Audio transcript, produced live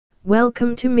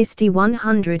Welcome to Misty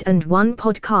 101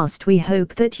 podcast. We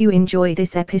hope that you enjoy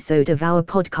this episode of our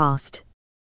podcast.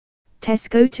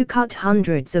 Tesco to cut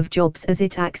hundreds of jobs as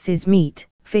it axes meat,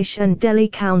 fish and deli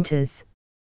counters.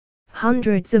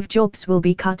 Hundreds of jobs will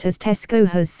be cut as Tesco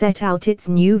has set out its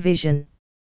new vision.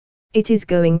 It is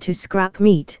going to scrap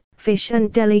meat, fish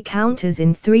and deli counters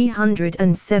in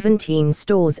 317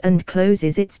 stores and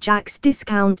closes its Jack's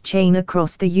discount chain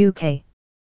across the UK.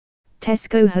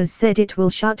 Tesco has said it will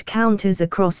shut counters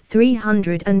across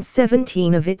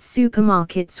 317 of its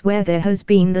supermarkets where there has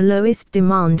been the lowest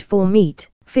demand for meat,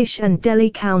 fish and deli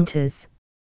counters.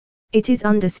 It is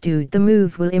understood the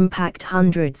move will impact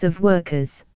hundreds of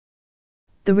workers.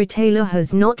 The retailer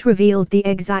has not revealed the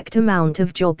exact amount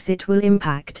of jobs it will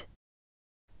impact.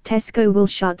 Tesco will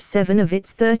shut 7 of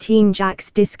its 13 Jack's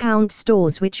discount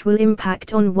stores, which will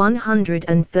impact on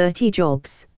 130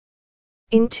 jobs.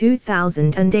 In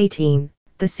 2018,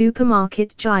 the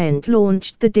supermarket giant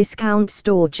launched the discount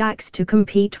store Jack's to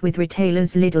compete with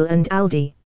retailers Lidl and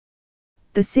Aldi.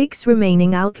 The 6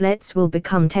 remaining outlets will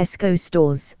become Tesco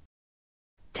stores.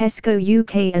 Tesco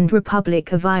UK and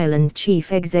Republic of Ireland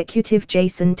Chief Executive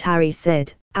Jason Tarry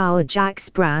said, "Our Jack's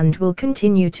brand will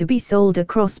continue to be sold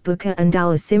across Booker and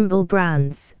our symbol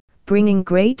brands, bringing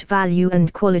great value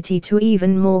and quality to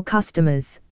even more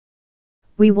customers.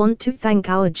 We want to thank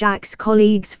our Jack's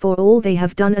colleagues for all they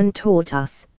have done and taught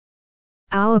us.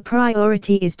 Our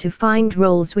priority is to find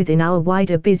roles within our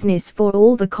wider business for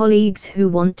all the colleagues who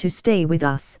want to stay with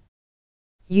us."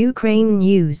 Ukraine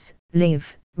news.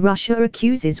 Live. Russia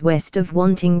accuses West of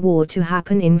wanting war to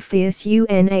happen in fierce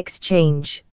UN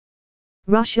exchange.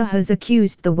 Russia has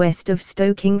accused the West of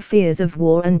stoking fears of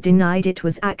war and denied it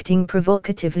was acting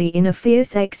provocatively in a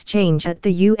fierce exchange at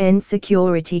the UN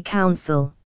Security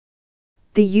Council.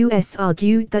 The US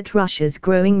argued that Russia's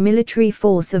growing military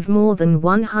force of more than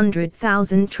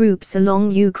 100,000 troops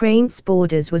along Ukraine's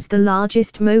borders was the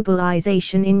largest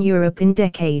mobilization in Europe in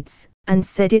decades, and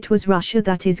said it was Russia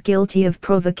that is guilty of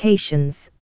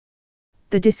provocations.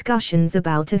 The discussions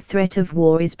about a threat of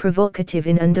war is provocative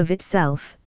in and of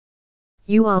itself.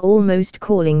 "You are almost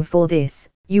calling for this,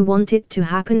 you want it to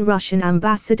happen," Russian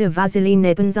Ambassador Vasily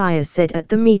Nebenzia said at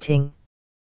the meeting.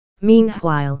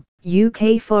 Meanwhile,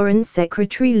 UK Foreign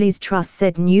Secretary Liz Truss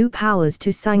said new powers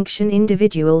to sanction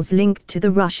individuals linked to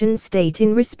the Russian state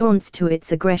in response to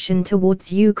its aggression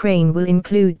towards Ukraine will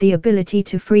include the ability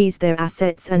to freeze their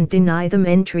assets and deny them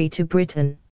entry to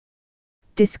Britain.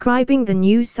 Describing the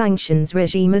new sanctions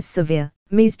regime as severe,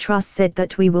 Ms. Truss said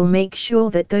that we will make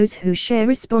sure that those who share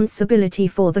responsibility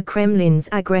for the Kremlin's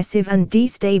aggressive and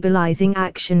destabilizing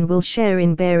action will share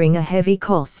in bearing a heavy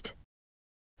cost.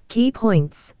 Key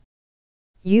points.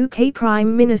 UK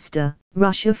Prime Minister,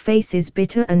 Russia faces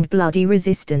bitter and bloody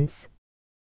resistance.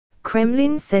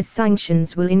 Kremlin says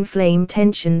sanctions will inflame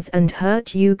tensions and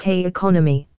hurt UK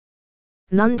economy.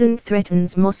 London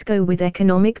threatens Moscow with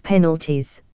economic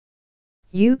penalties.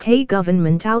 UK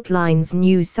government outlines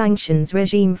new sanctions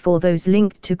regime for those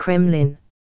linked to Kremlin.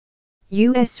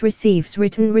 US receives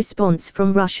written response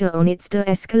from Russia on its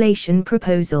de-escalation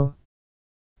proposal.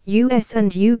 US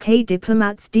and UK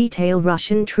diplomats detail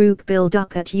Russian troop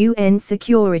build-up at UN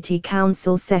Security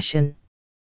Council session.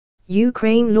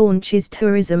 Ukraine launches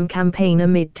tourism campaign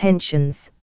amid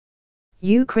tensions.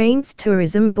 Ukraine's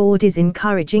tourism board is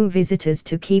encouraging visitors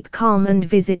to keep calm and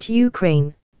visit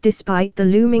Ukraine, despite the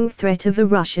looming threat of a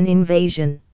Russian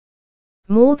invasion.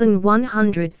 More than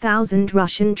 100,000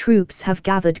 Russian troops have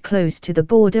gathered close to the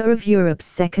border of Europe's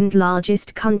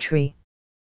second-largest country.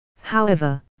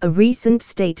 However, a recent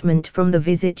statement from the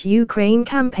Visit Ukraine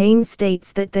campaign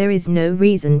states that there is no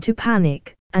reason to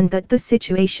panic, and that the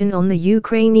situation on the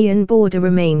Ukrainian border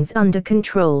remains under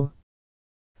control.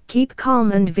 Keep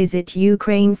calm and visit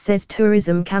Ukraine, says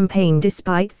tourism campaign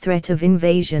despite threat of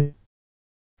invasion.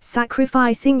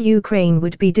 Sacrificing Ukraine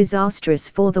would be disastrous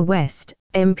for the West,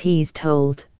 MPs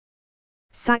told.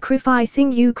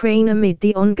 Sacrificing Ukraine amid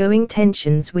the ongoing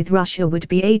tensions with Russia would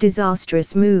be a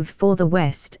disastrous move for the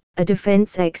West, a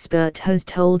defense expert has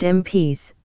told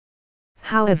MPs.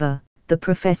 However, the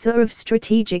professor of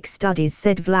strategic studies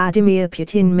said Vladimir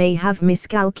Putin may have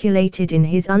miscalculated in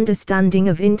his understanding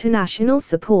of international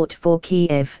support for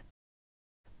Kiev.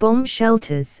 Bomb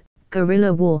shelters,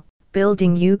 guerrilla war,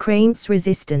 building Ukraine's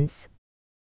resistance.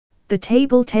 The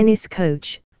table tennis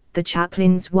coach, the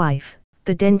chaplain's wife,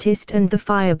 the dentist and the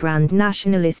firebrand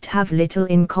nationalist have little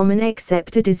in common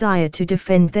except a desire to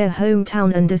defend their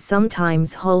hometown and a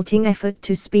sometimes halting effort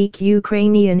to speak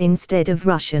Ukrainian instead of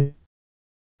Russian.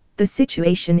 The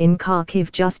situation in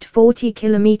Kharkiv, just 40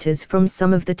 kilometers from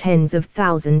some of the tens of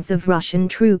thousands of Russian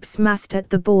troops massed at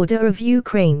the border of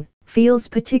Ukraine, feels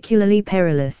particularly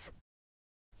perilous.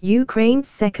 Ukraine's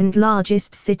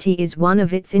second-largest city is one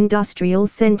of its industrial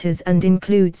centers and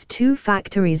includes 2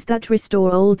 factories that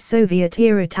restore old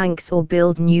Soviet-era tanks or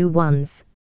build new ones.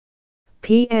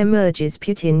 PM urges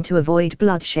Putin to avoid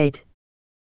bloodshed.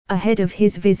 Ahead of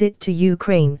his visit to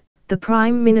Ukraine, the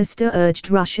Prime Minister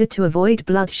urged Russia to avoid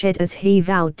bloodshed as he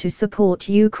vowed to support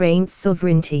Ukraine's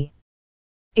sovereignty.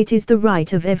 It is the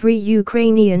right of every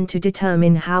Ukrainian to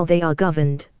determine how they are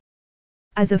governed.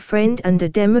 As a friend and a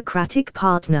democratic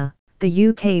partner, the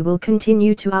UK will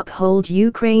continue to uphold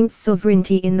Ukraine's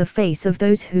sovereignty in the face of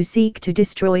those who seek to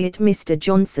destroy it, Mr.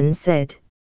 Johnson said.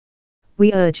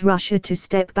 We urge Russia to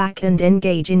step back and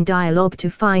engage in dialogue to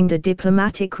find a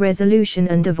diplomatic resolution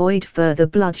and avoid further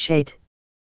bloodshed.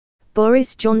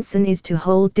 Boris Johnson is to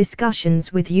hold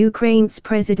discussions with Ukraine's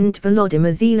President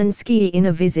Volodymyr Zelensky in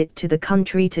a visit to the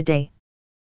country today.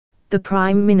 The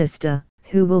Prime Minister,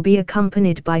 who will be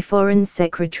accompanied by Foreign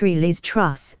Secretary Liz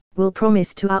Truss, will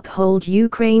promise to uphold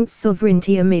Ukraine's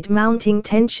sovereignty amid mounting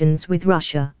tensions with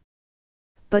Russia.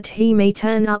 But he may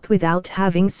turn up without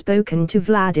having spoken to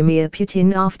Vladimir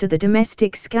Putin after the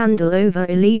domestic scandal over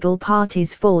illegal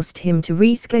parties forced him to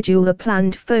reschedule a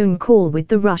planned phone call with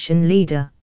the Russian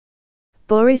leader.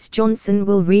 Boris Johnson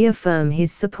will reaffirm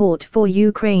his support for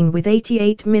Ukraine with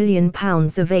 £88 million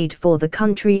of aid for the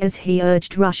country as he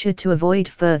urged Russia to avoid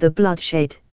further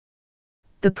bloodshed.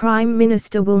 The Prime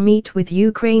Minister will meet with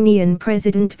Ukrainian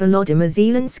President Volodymyr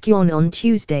Zelensky on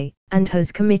Tuesday, and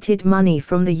has committed money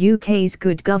from the UK's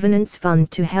Good Governance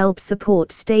Fund to help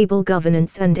support stable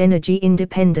governance and energy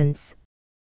independence,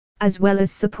 as well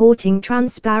as supporting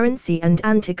transparency and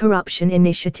anti-corruption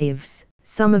initiatives.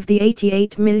 Some of the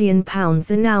 £88 million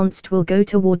announced will go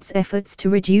towards efforts to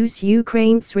reduce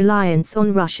Ukraine's reliance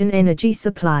on Russian energy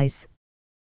supplies.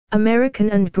 American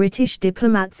and British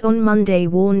diplomats on Monday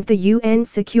warned the UN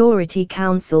Security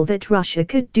Council that Russia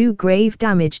could do grave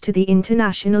damage to the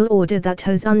international order that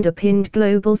has underpinned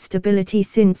global stability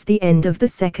since the end of the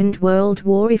Second World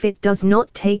War if it does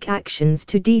not take actions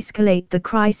to de-escalate the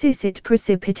crisis it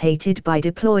precipitated by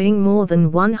deploying more than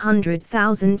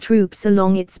 100,000 troops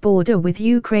along its border with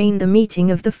Ukraine. The meeting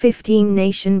of the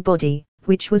 15-nation body,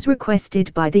 which was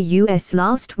requested by the US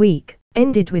last week,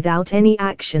 ended without any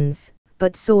actions,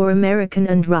 but saw American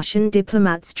and Russian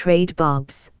diplomats trade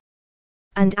barbs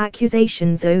and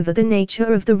accusations over the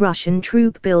nature of the Russian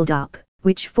troop buildup,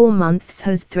 which for months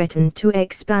has threatened to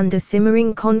expand a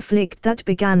simmering conflict that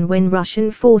began when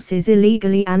Russian forces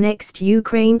illegally annexed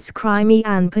Ukraine's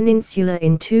Crimean Peninsula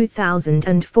in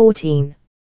 2014.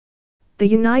 The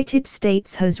United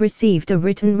States has received a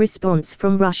written response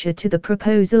from Russia to the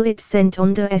proposal it sent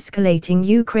on de-escalating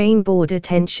Ukraine border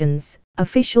tensions,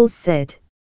 officials said.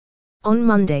 On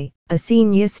Monday, a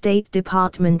senior State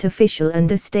Department official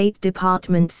and a State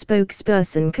Department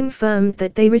spokesperson confirmed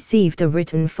that they received a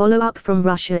written follow-up from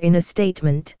Russia in a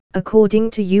statement,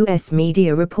 according to U.S.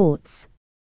 media reports.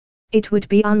 It would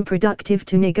be unproductive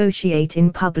to negotiate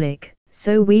in public,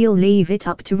 so we'll leave it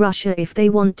up to Russia if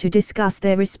they want to discuss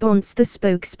their response, the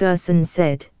spokesperson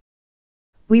said.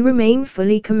 We remain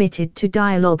fully committed to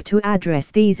dialogue to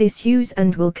address these issues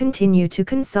and will continue to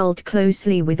consult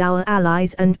closely with our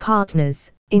allies and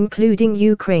partners, including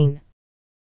Ukraine.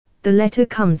 The letter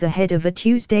comes ahead of a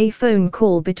Tuesday phone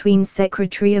call between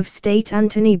Secretary of State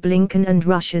Antony Blinken and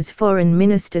Russia's Foreign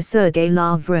Minister Sergei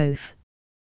Lavrov.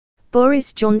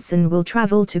 Boris Johnson will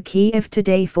travel to Kiev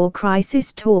today for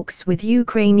crisis talks with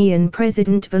Ukrainian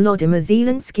President Volodymyr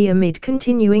Zelensky amid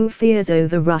continuing fears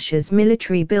over Russia's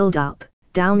military buildup,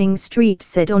 Downing Street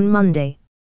said on Monday.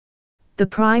 The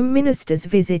Prime Minister's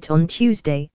visit on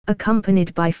Tuesday,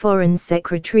 accompanied by Foreign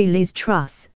Secretary Liz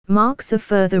Truss, marks a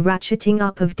further ratcheting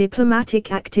up of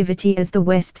diplomatic activity as the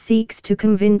West seeks to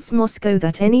convince Moscow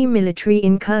that any military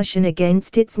incursion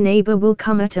against its neighbor will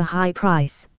come at a high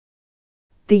price.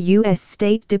 The U.S.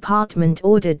 State Department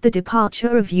ordered the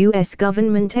departure of U.S.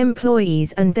 government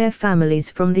employees and their families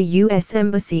from the U.S.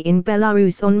 Embassy in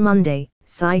Belarus on Monday,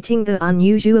 citing the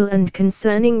unusual and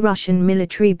concerning Russian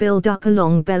military buildup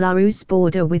along Belarus'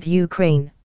 border with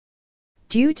Ukraine.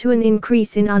 Due to an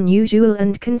increase in unusual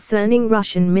and concerning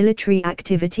Russian military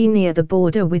activity near the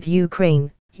border with Ukraine,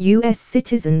 U.S.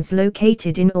 citizens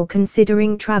located in or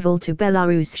considering travel to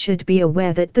Belarus should be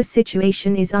aware that the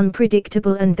situation is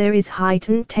unpredictable and there is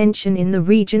heightened tension in the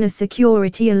region, a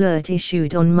security alert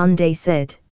issued on Monday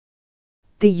said.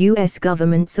 The U.S.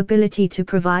 government's ability to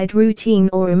provide routine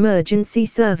or emergency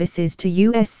services to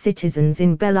U.S. citizens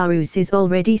in Belarus is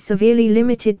already severely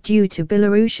limited due to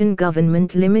Belarusian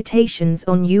government limitations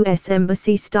on U.S.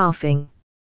 embassy staffing.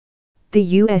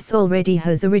 The US already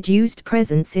has a reduced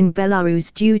presence in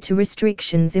Belarus due to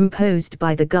restrictions imposed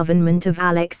by the government of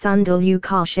Alexander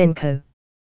Lukashenko.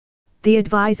 The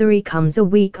advisory comes a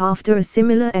week after a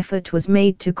similar effort was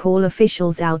made to call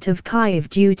officials out of Kyiv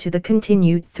due to the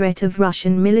continued threat of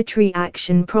Russian military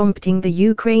action, prompting the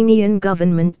Ukrainian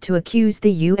government to accuse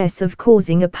the US of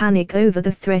causing a panic over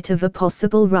the threat of a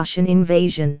possible Russian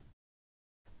invasion.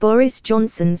 Boris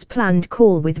Johnson's planned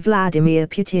call with Vladimir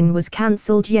Putin was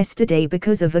cancelled yesterday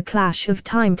because of a clash of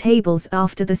timetables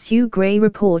after the Sue Gray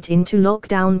report into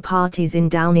lockdown parties in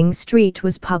Downing Street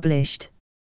was published.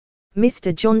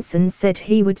 Mr. Johnson said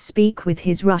he would speak with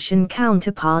his Russian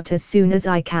counterpart as soon as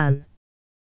I can.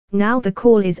 Now the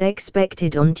call is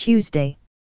expected on Tuesday.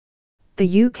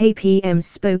 The UK PM's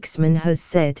spokesman has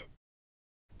said.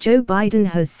 Joe Biden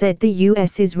has said the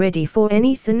US is ready for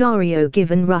any scenario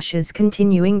given Russia's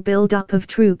continuing build-up of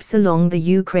troops along the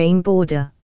Ukraine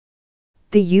border.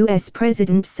 The US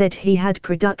president said he had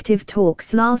productive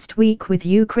talks last week with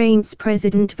Ukraine's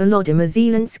President Volodymyr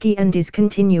Zelensky and is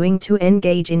continuing to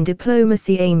engage in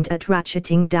diplomacy aimed at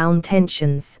ratcheting down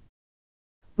tensions.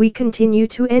 We continue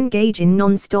to engage in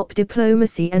non-stop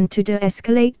diplomacy and to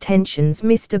de-escalate tensions,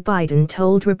 Mr. Biden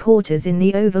told reporters in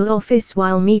the Oval Office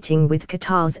while meeting with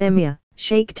Qatar's Emir,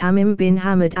 Sheikh Tamim bin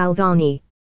Hamad Al Thani.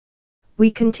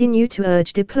 We continue to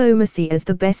urge diplomacy as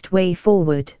the best way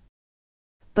forward.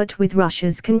 But with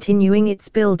Russia's continuing its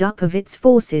build-up of its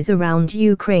forces around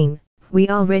Ukraine, we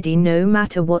are ready no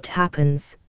matter what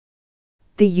happens.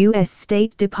 The U.S.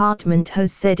 State Department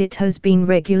has said it has been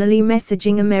regularly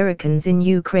messaging Americans in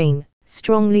Ukraine,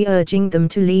 strongly urging them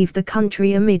to leave the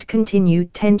country amid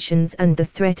continued tensions and the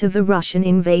threat of a Russian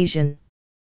invasion.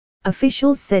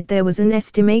 Officials said there was an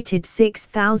estimated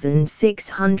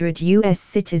 6,600 U.S.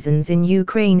 citizens in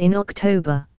Ukraine in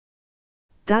October.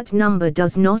 That number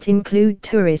does not include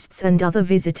tourists and other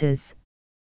visitors.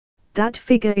 That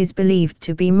figure is believed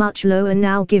to be much lower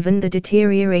now given the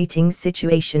deteriorating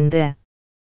situation there.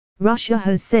 Russia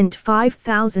has sent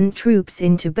 5,000 troops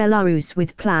into Belarus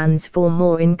with plans for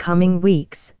more in coming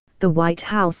weeks, the White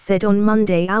House said on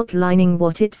Monday, outlining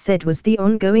what it said was the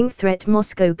ongoing threat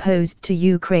Moscow posed to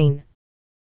Ukraine.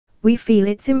 We feel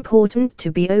it's important to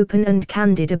be open and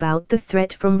candid about the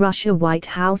threat from Russia, White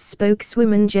House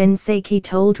spokeswoman Jen Psaki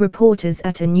told reporters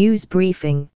at a news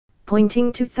briefing,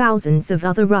 pointing to thousands of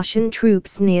other Russian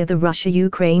troops near the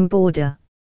Russia-Ukraine border.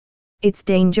 It's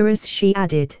dangerous, she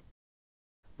added.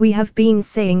 We have been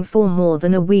saying for more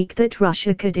than a week that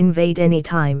Russia could invade any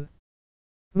time.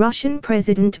 Russian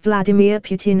President Vladimir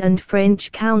Putin and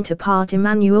French counterpart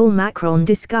Emmanuel Macron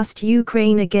discussed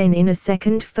Ukraine again in a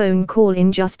second phone call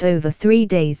in just over 3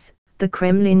 days, the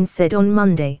Kremlin said on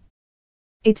Monday.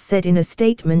 It said in a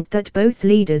statement that both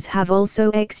leaders have also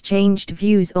exchanged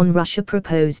views on Russia's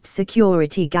proposed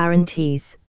security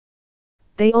guarantees.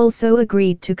 They also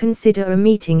agreed to consider a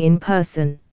meeting in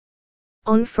person.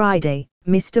 On Friday,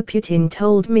 Mr. Putin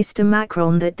told Mr.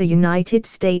 Macron that the United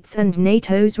States and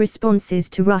NATO's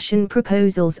responses to Russian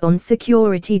proposals on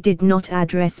security did not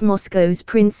address Moscow's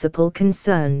principal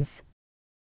concerns.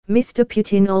 Mr.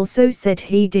 Putin also said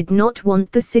he did not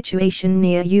want the situation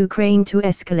near Ukraine to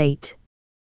escalate.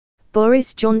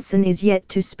 Boris Johnson is yet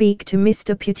to speak to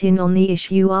Mr. Putin on the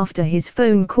issue after his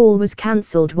phone call was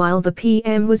cancelled while the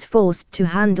PM was forced to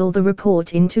handle the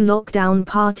report into lockdown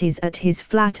parties at his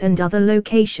flat and other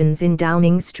locations in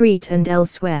Downing Street and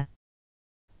elsewhere.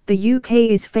 The UK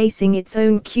is facing its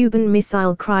own Cuban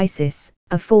Missile Crisis,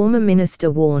 a former minister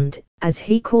warned, as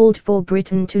he called for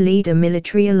Britain to lead a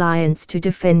military alliance to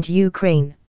defend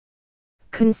Ukraine.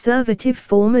 Conservative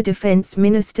former Defence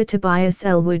Minister Tobias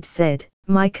Ellwood said,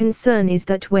 "My concern is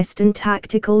that Western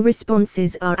tactical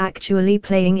responses are actually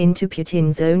playing into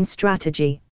Putin's own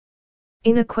strategy."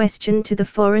 In a question to the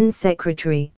Foreign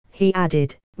Secretary, he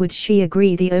added, would she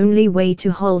agree the only way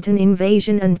to halt an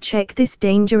invasion and check this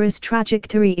dangerous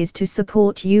trajectory is to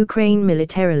support Ukraine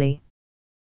militarily?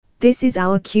 This is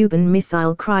our Cuban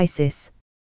Missile Crisis.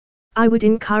 I would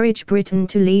encourage Britain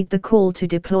to lead the call to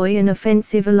deploy an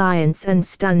offensive alliance and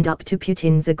stand up to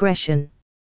Putin's aggression.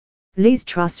 Liz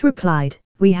Truss replied,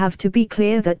 "We have to be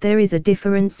clear that there is a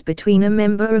difference between a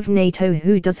member of NATO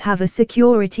who does have a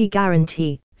security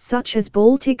guarantee, such as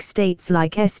Baltic states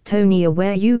like Estonia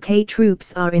where UK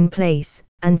troops are in place,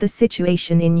 and the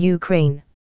situation in Ukraine.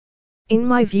 In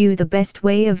my view, the best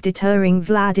way of deterring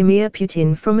Vladimir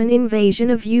Putin from an invasion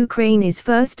of Ukraine is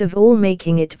first of all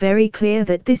making it very clear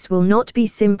that this will not be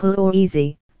simple or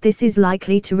easy, this is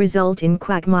likely to result in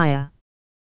quagmire.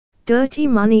 Dirty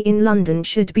money in London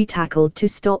should be tackled to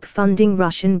stop funding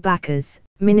Russian backers,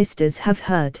 ministers have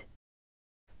heard.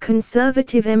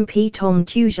 Conservative MP Tom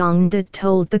Tujande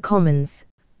told the Commons,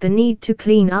 "The need to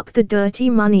clean up the dirty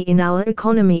money in our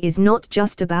economy is not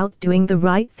just about doing the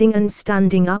right thing and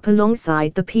standing up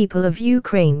alongside the people of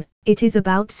Ukraine, it is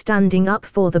about standing up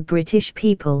for the British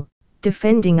people,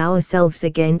 defending ourselves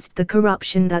against the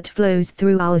corruption that flows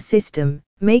through our system,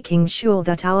 making sure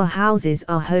that our houses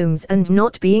are homes and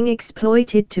not being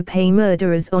exploited to pay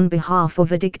murderers on behalf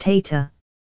of a dictator.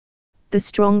 The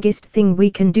strongest thing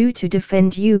we can do to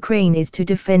defend Ukraine is to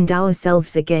defend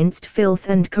ourselves against filth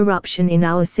and corruption in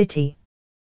our city."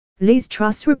 Liz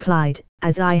Truss replied,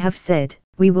 "As I have said,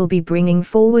 we will be bringing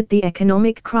forward the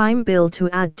economic crime bill to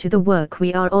add to the work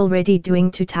we are already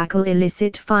doing to tackle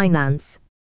illicit finance."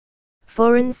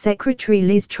 Foreign Secretary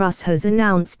Liz Truss has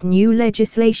announced new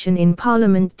legislation in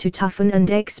Parliament to toughen and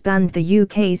expand the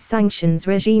UK's sanctions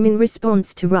regime in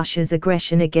response to Russia's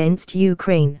aggression against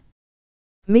Ukraine.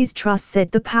 Ms. Truss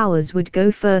said the powers would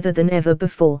go further than ever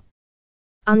before.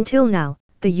 Until now,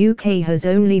 the UK has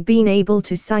only been able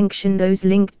to sanction those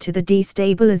linked to the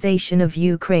destabilization of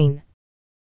Ukraine.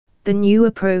 The new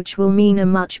approach will mean a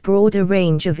much broader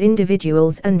range of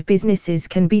individuals and businesses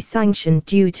can be sanctioned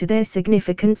due to their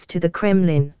significance to the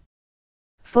Kremlin.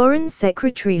 Foreign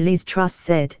Secretary Liz Truss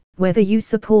said, "Whether you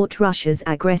support Russia's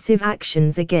aggressive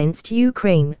actions against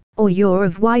Ukraine, or you're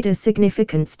of wider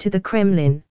significance to the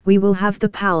Kremlin, we will have the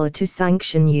power to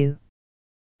sanction you.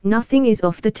 Nothing is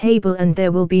off the table and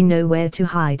there will be nowhere to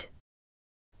hide.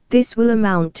 This will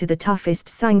amount to the toughest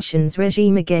sanctions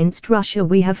regime against Russia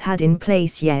we have had in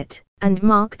place yet, and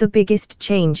mark the biggest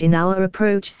change in our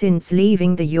approach since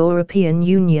leaving the European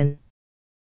Union.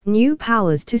 New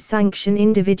powers to sanction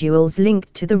individuals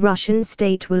linked to the Russian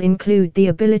state will include the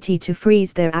ability to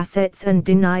freeze their assets and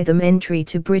deny them entry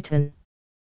to Britain.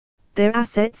 Their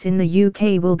assets in the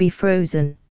UK will be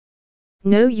frozen.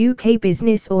 No UK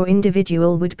business or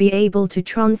individual would be able to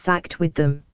transact with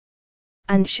them.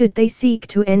 And should they seek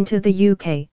to enter the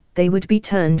UK, they would be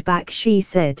turned back," she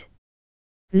said.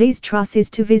 Liz Truss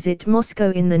is to visit Moscow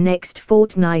in the next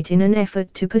fortnight in an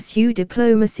effort to pursue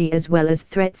diplomacy as well as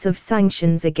threats of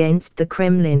sanctions against the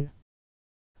Kremlin.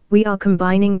 "We are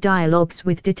combining dialogues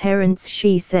with deterrence,"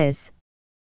 she says.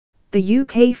 The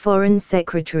UK Foreign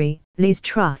Secretary, Liz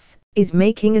Truss, is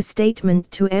making a statement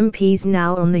to MPs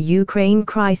now on the Ukraine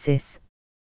crisis.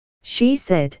 She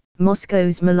said,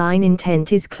 "Moscow's malign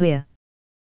intent is clear.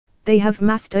 They have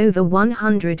massed over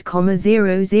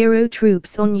 100,000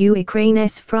 troops on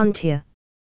Ukraine's frontier.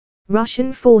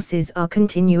 Russian forces are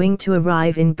continuing to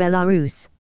arrive in Belarus.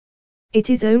 It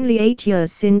is only 8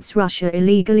 years since Russia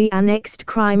illegally annexed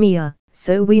Crimea,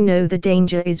 so we know the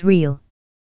danger is real.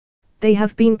 They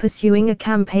have been pursuing a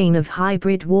campaign of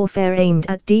hybrid warfare aimed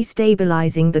at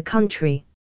destabilizing the country.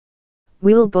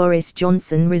 Will Boris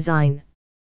Johnson resign?"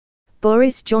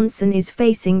 Boris Johnson is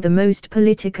facing the most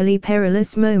politically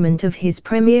perilous moment of his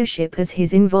premiership as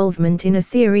his involvement in a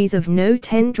series of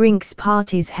no-10 drinks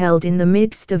parties held in the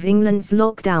midst of England's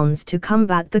lockdowns to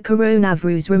combat the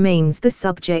coronavirus remains the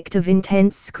subject of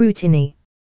intense scrutiny.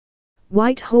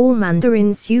 Whitehall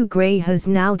Mandarin Sue Gray has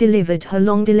now delivered her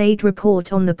long-delayed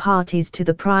report on the parties to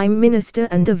the Prime Minister,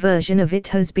 and a version of it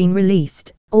has been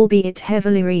released, albeit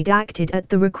heavily redacted at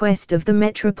the request of the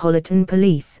Metropolitan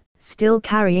Police, still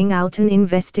carrying out an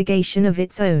investigation of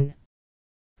its own.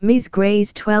 Ms.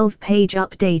 Gray's 12-page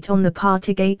update on the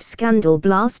Partygate scandal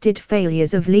blasted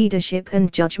failures of leadership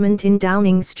and judgment in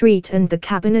Downing Street and the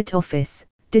Cabinet Office,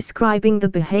 describing the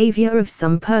behaviour of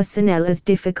some personnel as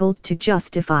difficult to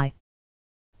justify.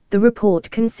 The report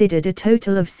considered a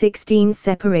total of 16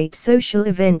 separate social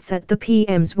events at the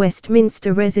PM's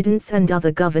Westminster residence and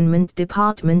other government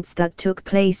departments that took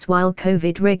place while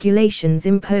COVID regulations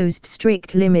imposed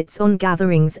strict limits on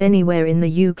gatherings anywhere in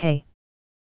the UK.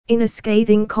 In a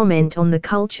scathing comment on the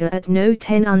culture at No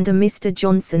 10 under Mr.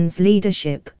 Johnson's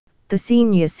leadership, the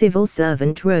senior civil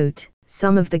servant wrote,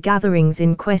 "Some of the gatherings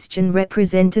in question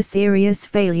represent a serious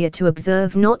failure to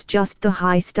observe not just the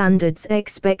high standards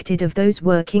expected of those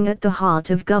working at the heart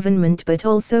of government but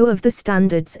also of the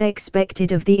standards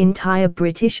expected of the entire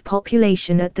British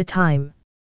population at the time."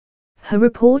 Her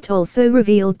report also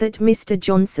revealed that Mr.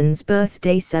 Johnson's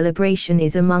birthday celebration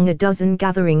is among a dozen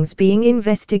gatherings being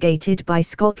investigated by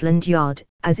Scotland Yard,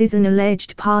 as is an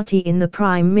alleged party in the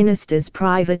Prime Minister's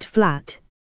private flat.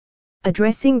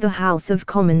 Addressing the House of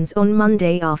Commons on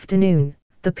Monday afternoon,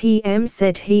 the PM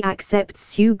said he accepts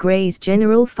Sue Gray's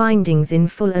general findings in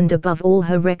full and above all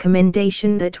her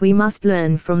recommendation that we must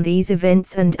learn from these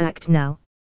events and act now.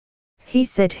 He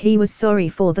said he was sorry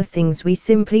for the things we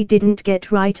simply didn't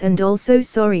get right and also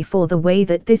sorry for the way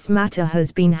that this matter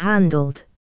has been handled.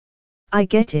 "I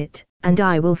get it, and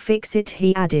I will fix it,"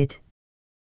 he added.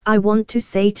 I want to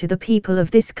say to the people of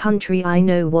this country, I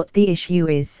know what the issue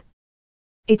is.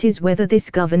 It is whether this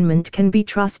government can be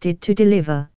trusted to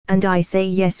deliver, and I say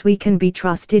yes, we can be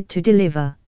trusted to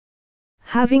deliver.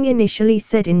 Having initially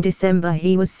said in December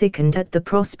he was sickened at the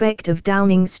prospect of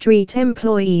Downing Street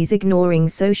employees ignoring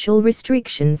social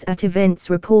restrictions at events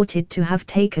reported to have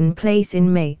taken place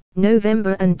in May,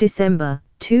 November and December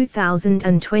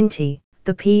 2020,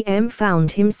 the PM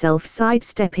found himself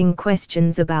sidestepping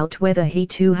questions about whether he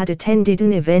too had attended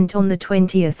an event on the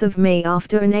 20th of May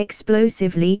after an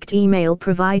explosive leaked email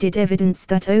provided evidence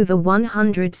that over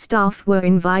 100 staff were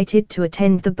invited to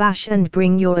attend the bash and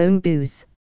bring your own booze.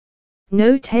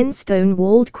 No 10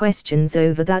 stonewalled questions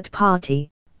over that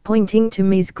party, pointing to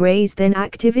Ms. Gray's then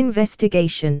active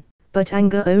investigation, but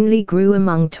anger only grew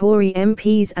among Tory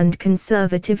MPs and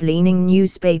conservative-leaning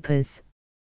newspapers.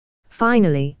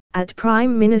 Finally, at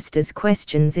Prime Minister's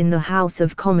questions in the House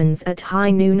of Commons at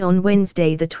high noon on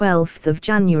Wednesday the 12th of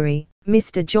January,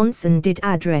 Mr. Johnson did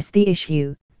address the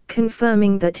issue,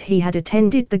 confirming that he had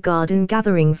attended the garden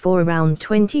gathering for around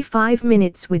 25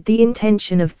 minutes with the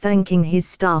intention of thanking his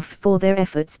staff for their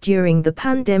efforts during the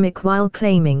pandemic, while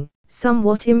claiming,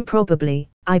 somewhat improbably,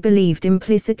 I believed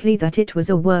implicitly that it was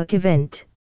a work event.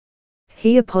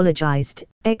 He apologized,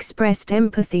 expressed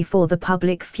empathy for the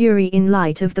public fury in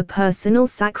light of the personal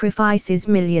sacrifices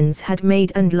millions had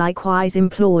made, and likewise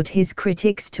implored his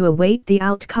critics to await the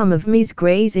outcome of Ms.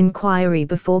 Gray's inquiry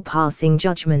before passing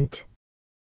judgment.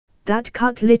 That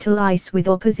cut little ice with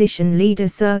opposition leader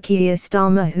Sir Keir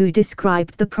Starmer, who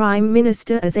described the Prime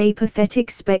Minister as a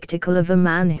pathetic spectacle of a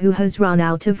man who has run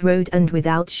out of road and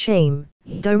without shame,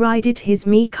 derided his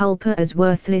mea culpa as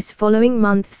worthless following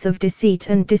months of deceit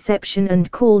and deception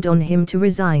and called on him to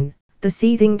resign, the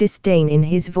seething disdain in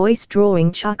his voice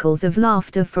drawing chuckles of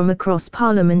laughter from across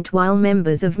Parliament, while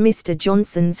members of Mr.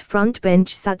 Johnson's front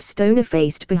bench sat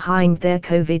stone-faced behind their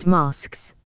COVID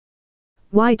masks.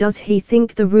 Why does he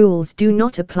think the rules do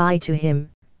not apply to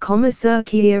him? Sir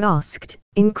Keir asked,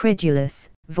 incredulous,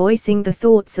 voicing the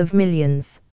thoughts of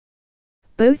millions.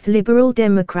 Both Liberal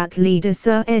Democrat leader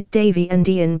Sir Ed Davey and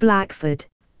Ian Blackford,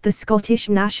 the Scottish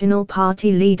National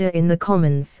Party leader in the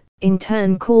Commons, in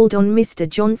turn called on Mr.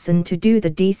 Johnson to do the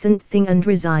decent thing and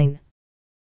resign.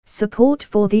 Support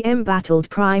for the embattled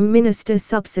Prime Minister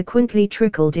subsequently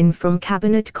trickled in from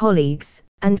cabinet colleagues,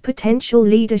 and potential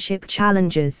leadership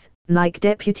challengers, like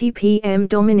Deputy PM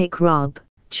Dominic Raab,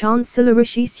 Chancellor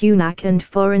Rishi Sunak and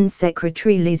Foreign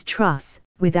Secretary Liz Truss,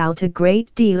 without a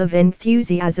great deal of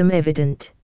enthusiasm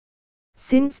evident.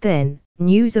 Since then,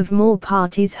 news of more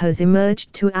parties has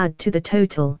emerged to add to the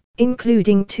total,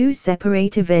 including 2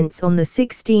 separate events on the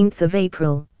 16th of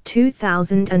April,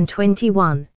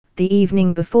 2021, the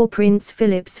evening before Prince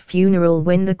Philip's funeral,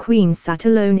 when the Queen sat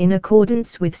alone in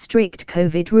accordance with strict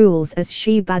COVID rules as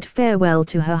she bade farewell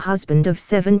to her husband of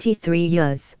 73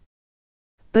 years.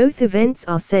 Both events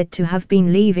are said to have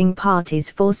been leaving parties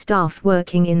for staff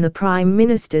working in the Prime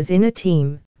Minister's inner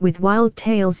team, with wild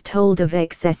tales told of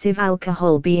excessive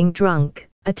alcohol being drunk,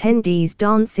 attendees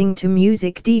dancing to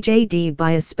music DJ'd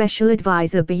by a special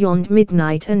advisor beyond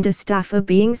midnight, and a staffer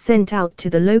being sent out to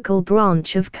the local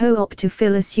branch of Co-op to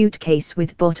fill a suitcase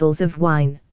with bottles of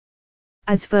wine.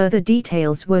 As further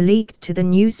details were leaked to the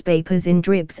newspapers in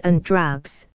dribs and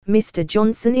drabs, Mr.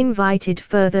 Johnson invited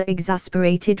further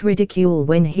exasperated ridicule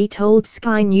when he told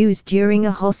Sky News during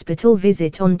a hospital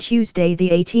visit on Tuesday the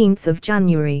 18th of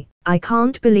January, "I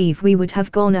can't believe we would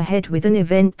have gone ahead with an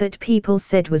event that people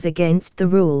said was against the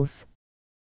rules.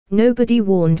 Nobody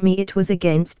warned me it was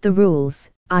against the rules.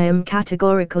 I am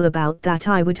categorical about that.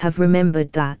 I would have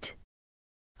remembered that."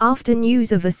 After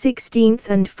news of a 16th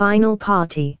and final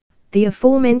party, the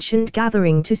aforementioned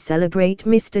gathering to celebrate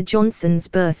Mr. Johnson's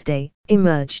birthday,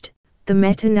 emerged, the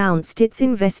Met announced its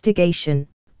investigation,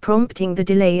 prompting the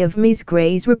delay of Ms.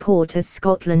 Gray's report as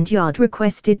Scotland Yard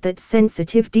requested that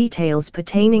sensitive details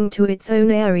pertaining to its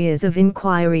own areas of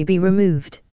inquiry be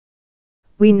removed.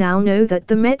 We now know that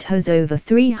the Met has over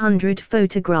 300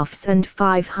 photographs and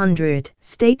 500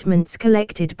 statements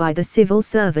collected by the civil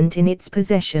servant in its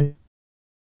possession.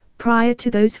 Prior to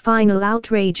those final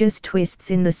outrageous twists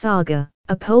in the saga,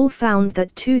 a poll found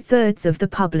that 2/3 of the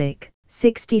public,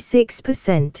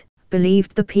 66%,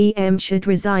 believed the PM should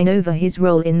resign over his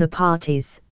role in the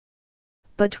parties.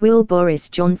 But will Boris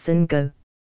Johnson go?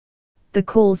 The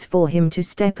calls for him to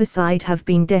step aside have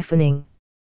been deafening.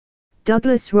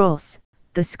 Douglas Ross,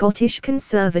 the Scottish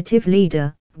Conservative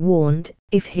leader, warned,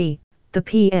 if he, the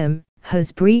PM,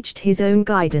 has breached his own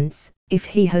guidance, if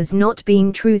he has not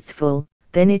been truthful,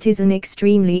 then it is an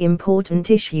extremely important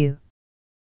issue.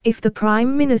 If the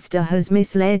Prime Minister has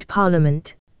misled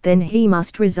Parliament, then he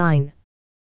must resign.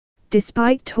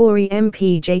 Despite Tory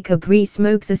MP Jacob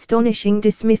Rees-Mogg's astonishing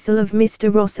dismissal of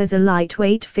Mr Ross as a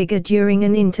lightweight figure during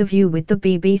an interview with the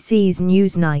BBC's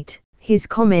Newsnight, his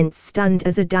comments stand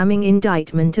as a damning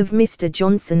indictment of Mr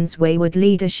Johnson's wayward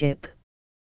leadership.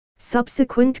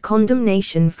 Subsequent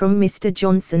condemnation from Mr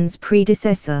Johnson's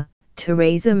predecessor,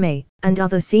 Theresa May, and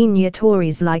other senior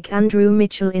Tories like Andrew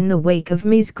Mitchell in the wake of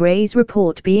Ms Gray's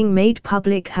report being made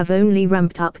public have only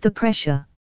ramped up the pressure.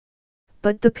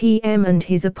 But the PM and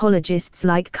his apologists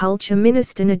like Culture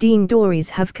Minister Nadine Dorries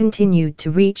have continued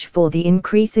to reach for the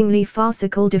increasingly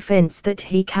farcical defence that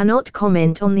he cannot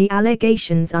comment on the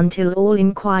allegations until all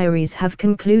inquiries have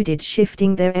concluded,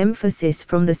 shifting their emphasis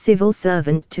from the civil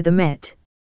servant to the Met.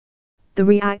 The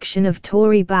reaction of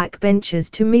Tory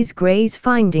backbenchers to Ms Gray's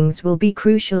findings will be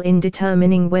crucial in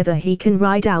determining whether he can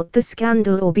ride out the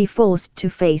scandal or be forced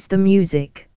to face the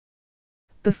music.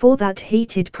 Before that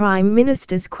heated Prime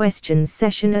Minister's questions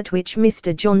session at which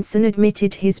Mr Johnson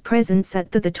admitted his presence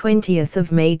at the 20th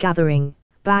of May gathering,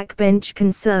 backbench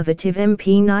Conservative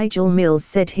MP Nigel Mills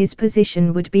said his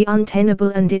position would be untenable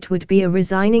and it would be a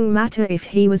resigning matter if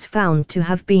he was found to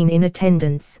have been in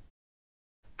attendance.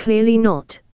 Clearly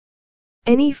not.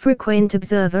 Any frequent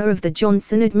observer of the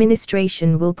Johnson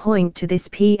administration will point to this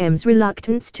PM's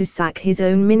reluctance to sack his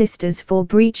own ministers for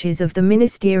breaches of the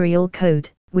ministerial code,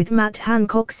 with Matt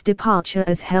Hancock's departure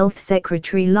as Health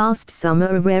Secretary last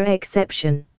summer a rare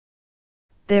exception.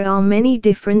 There are many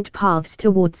different paths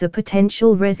towards a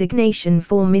potential resignation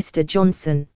for Mr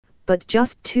Johnson, but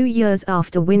just 2 years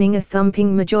after winning a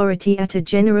thumping majority at a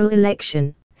general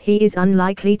election, he is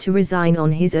unlikely to resign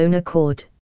on his own accord.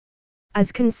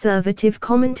 As Conservative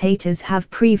commentators have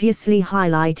previously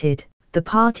highlighted, the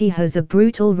party has a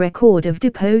brutal record of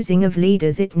deposing of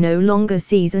leaders it no longer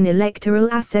sees an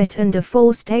electoral asset, and a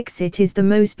forced exit is the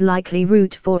most likely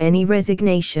route for any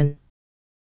resignation.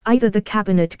 Either the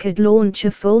cabinet could launch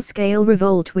a full-scale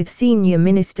revolt with senior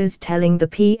ministers telling the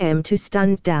PM to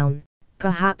stand down,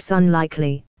 perhaps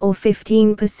unlikely, or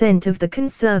 15% of the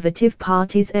Conservative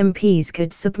Party's MPs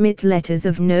could submit letters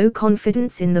of no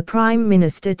confidence in the Prime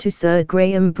Minister to Sir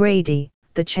Graham Brady,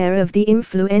 the chair of the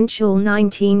influential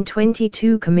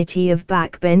 1922 Committee of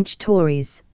Backbench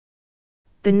Tories.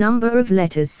 The number of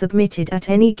letters submitted at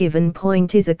any given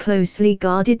point is a closely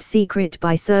guarded secret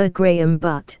by Sir Graham,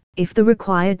 but, if the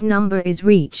required number is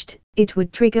reached, it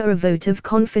would trigger a vote of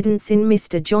confidence in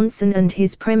Mr Johnson and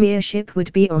his premiership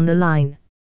would be on the line.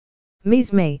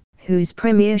 Ms May, whose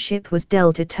premiership was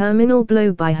dealt a terminal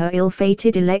blow by her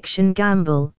ill-fated election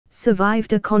gamble,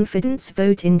 survived a confidence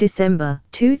vote in December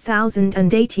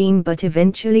 2018 but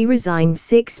eventually resigned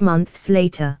 6 months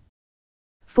later.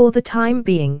 For the time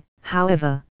being,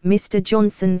 however, Mr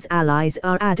Johnson's allies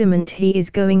are adamant he is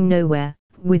going nowhere,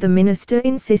 with the minister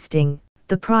insisting,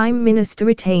 "The Prime Minister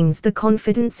retains the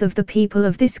confidence of the people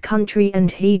of this country,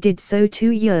 and he did so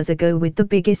 2 years ago with the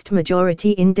biggest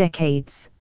majority in decades."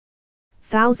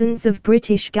 Thousands of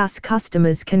British Gas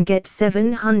customers can get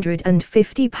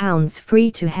 £750 free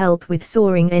to help with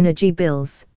soaring energy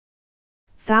bills.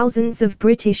 Thousands of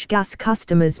British Gas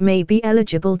customers may be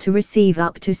eligible to receive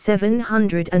up to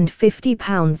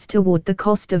 £750 toward the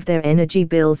cost of their energy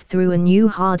bills through a new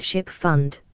hardship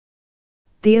fund.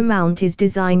 The amount is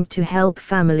designed to help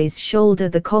families shoulder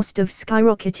the cost of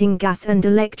skyrocketing gas and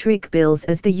electric bills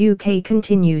as the UK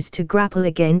continues to grapple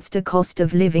against a cost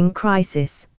of living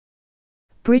crisis.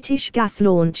 British Gas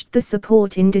launched the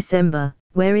support in December,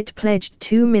 where it pledged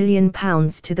 £2 million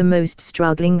to the most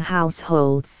struggling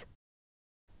households.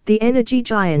 The energy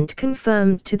giant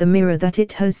confirmed to the Mirror that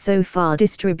it has so far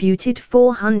distributed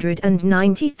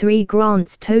 493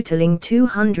 grants totaling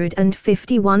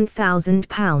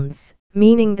 £251,000,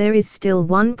 meaning there is still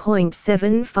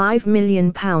 £1.75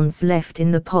 million left in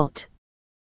the pot.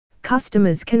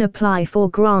 Customers can apply for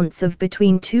grants of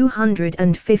between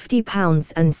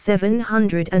 £250 and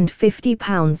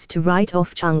 £750 to write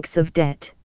off chunks of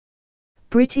debt.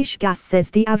 British Gas says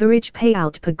the average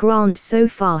payout per grant so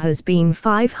far has been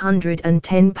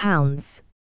 £510.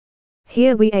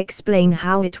 Here we explain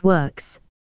how it works.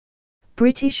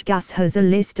 British Gas has a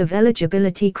list of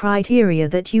eligibility criteria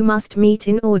that you must meet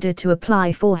in order to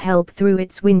apply for help through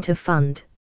its winter fund.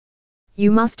 You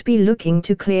must be looking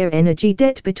to clear energy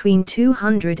debt between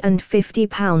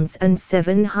 £250 and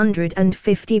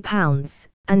 £750,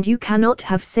 and you cannot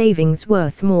have savings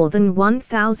worth more than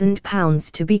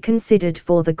 £1,000 to be considered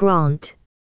for the grant.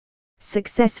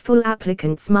 Successful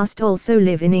applicants must also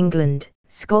live in England,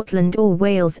 Scotland or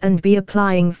Wales and be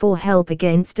applying for help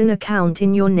against an account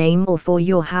in your name or for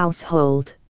your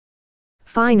household.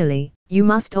 Finally, you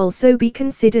must also be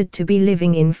considered to be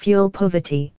living in fuel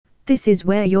poverty. This is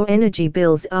where your energy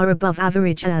bills are above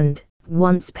average and,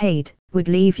 once paid, would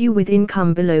leave you with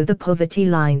income below the poverty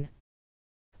line.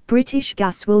 British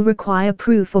Gas will require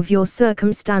proof of your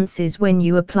circumstances when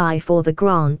you apply for the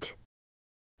grant.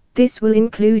 This will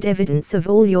include evidence of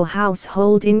all your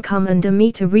household income and a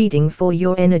meter reading for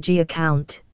your energy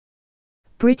account.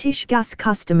 British Gas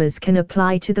customers can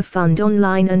apply to the fund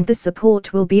online and the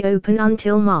support will be open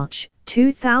until March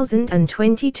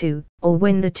 2022, or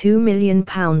when the £2 million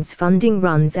funding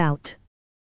runs out.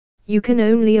 You can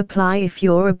only apply if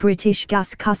you're a British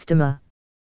Gas customer.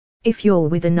 If you're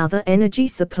with another energy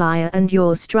supplier and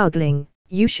you're struggling,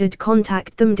 you should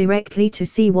contact them directly to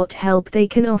see what help they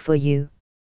can offer you.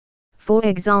 For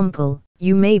example,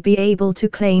 you may be able to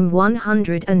claim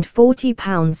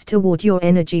 £140 toward your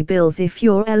energy bills if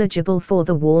you're eligible for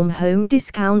the Warm Home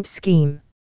Discount Scheme.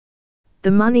 The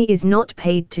money is not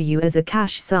paid to you as a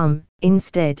cash sum,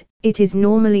 instead, it is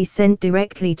normally sent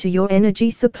directly to your energy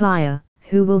supplier,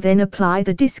 who will then apply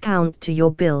the discount to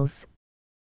your bills.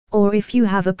 Or if you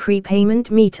have a prepayment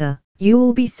meter, you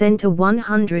will be sent a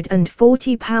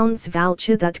 £140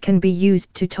 voucher that can be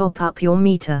used to top up your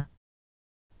meter.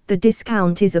 The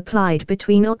discount is applied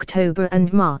between October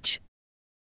and March.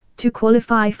 To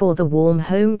qualify for the Warm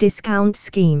Home Discount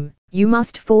Scheme, you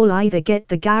must either get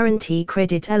the guarantee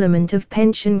credit element of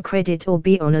pension credit or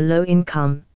be on a low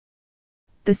income.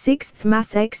 The sixth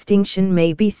mass extinction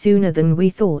may be sooner than we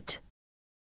thought.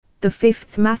 The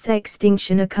fifth mass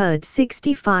extinction occurred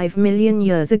 65 million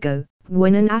years ago,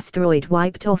 when an asteroid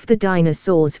wiped off the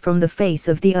dinosaurs from the face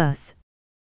of the Earth.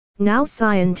 Now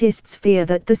scientists fear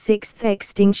that the sixth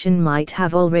extinction might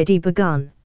have already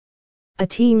begun. A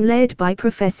team led by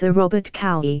Professor Robert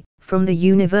Cowie, from the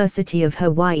University of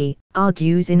Hawaii,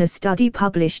 argues in a study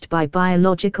published by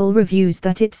Biological Reviews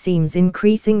that it seems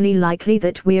increasingly likely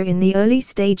that we're in the early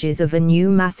stages of a new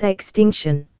mass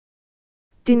extinction.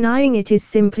 Denying it is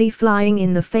simply flying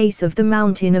in the face of the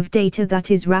mountain of data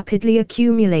that is rapidly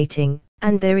accumulating,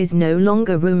 and there is no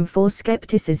longer room for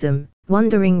skepticism,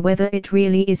 wondering whether it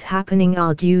really is happening,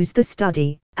 argues the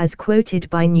study, as quoted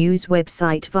by news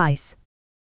website Vice.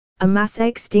 A mass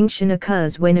extinction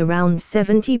occurs when around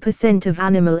 70% of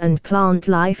animal and plant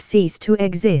life cease to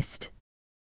exist.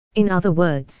 In other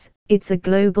words, it's a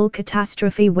global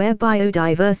catastrophe where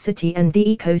biodiversity and the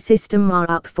ecosystem are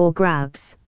up for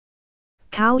grabs.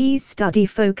 Cowie's study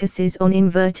focuses on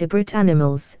invertebrate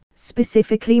animals,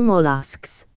 specifically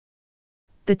mollusks.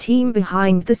 The team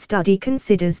behind the study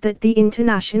considers that the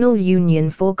International Union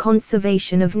for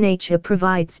Conservation of Nature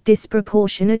provides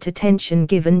disproportionate attention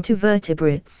given to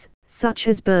vertebrates, such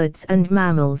as birds and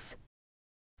mammals.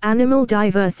 Animal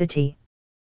diversity.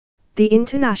 The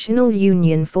International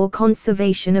Union for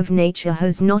Conservation of Nature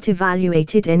has not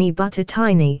evaluated any but a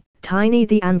tiny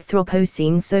the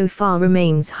Anthropocene so far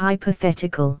remains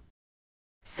hypothetical.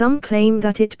 Some claim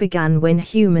that it began when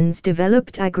humans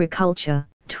developed agriculture,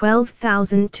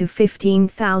 12,000 to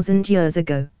 15,000 years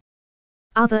ago.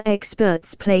 Other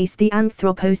experts place the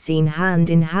Anthropocene hand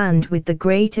in hand with the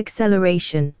Great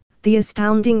Acceleration, the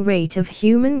astounding rate of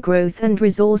human growth and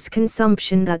resource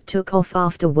consumption that took off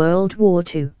after World War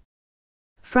II.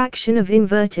 Fraction of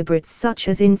invertebrates such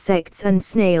as insects and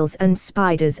snails and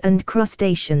spiders and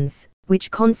crustaceans, which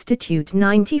constitute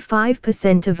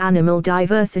 95% of animal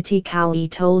diversity, Cowie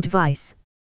told Vice.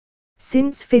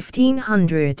 Since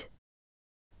 1500.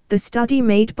 The study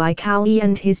made by Cowie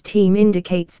and his team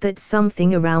indicates that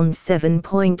something around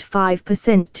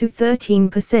 7.5% to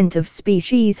 13% of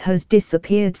species has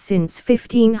disappeared since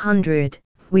 1500,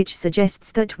 which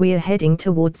suggests that we're heading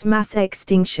towards mass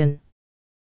extinction.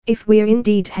 If we're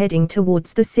indeed heading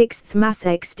towards the sixth mass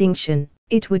extinction,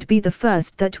 it would be the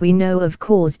first that we know of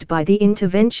caused by the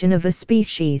intervention of a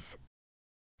species.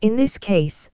 In this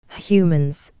case,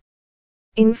 humans.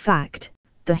 In fact,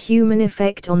 the human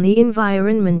effect on the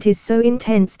environment is so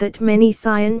intense that many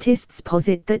scientists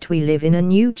posit that we live in a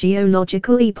new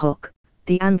geological epoch,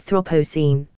 the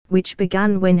Anthropocene, which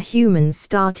began when humans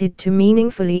started to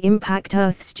meaningfully impact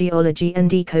Earth's geology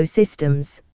and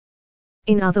ecosystems.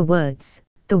 In other words,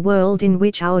 the world in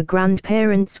which our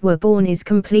grandparents were born is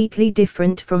completely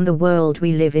different from the world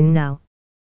we live in now.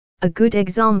 A good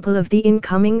example of the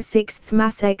incoming sixth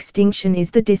mass extinction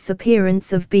is the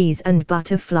disappearance of bees and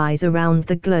butterflies around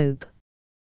the globe.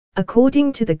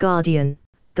 According to The Guardian,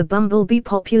 the bumblebee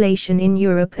population in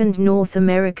Europe and North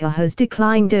America has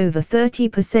declined over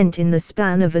 30% in the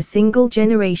span of a single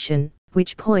generation,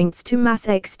 which points to mass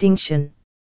extinction.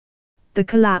 The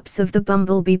collapse of the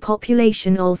bumblebee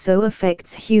population also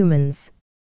affects humans.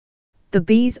 The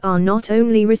bees are not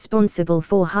only responsible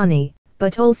for honey,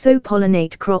 but also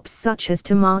pollinate crops such as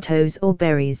tomatoes or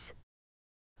berries.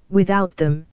 Without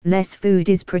them, less food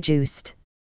is produced.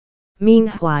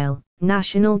 Meanwhile,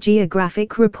 National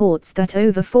Geographic reports that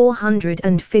over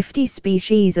 450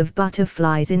 species of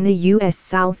butterflies in the U.S.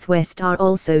 Southwest are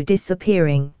also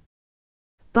disappearing.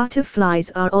 Butterflies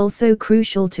are also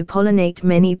crucial to pollinate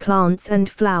many plants and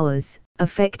flowers,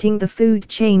 affecting the food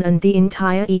chain and the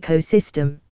entire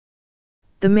ecosystem.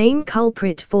 The main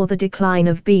culprit for the decline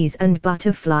of bees and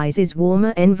butterflies is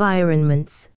warmer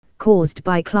environments, caused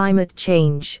by climate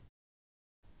change.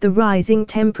 The rising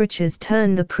temperatures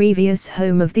turn the previous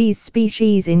home of these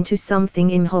species into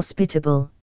something inhospitable.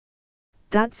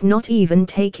 That's not even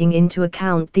taking into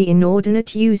account the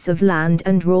inordinate use of land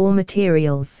and raw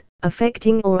materials,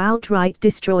 affecting or outright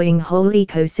destroying whole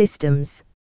ecosystems.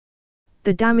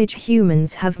 The damage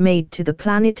humans have made to the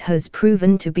planet has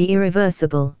proven to be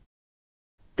irreversible.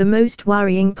 The most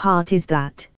worrying part is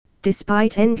that,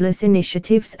 despite endless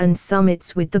initiatives and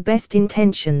summits with the best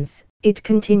intentions, it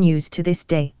continues to this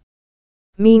day.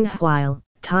 Meanwhile,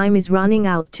 time is running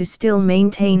out to still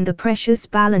maintain the precious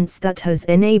balance that has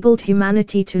enabled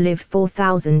humanity to live for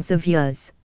thousands of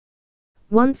years.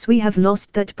 Once we have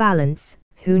lost that balance,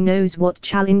 who knows what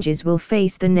challenges will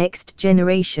face the next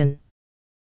generation.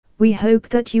 We hope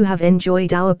that you have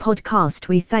enjoyed our podcast.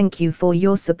 We thank you for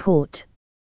your support.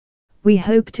 We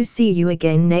hope to see you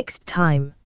again next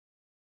time.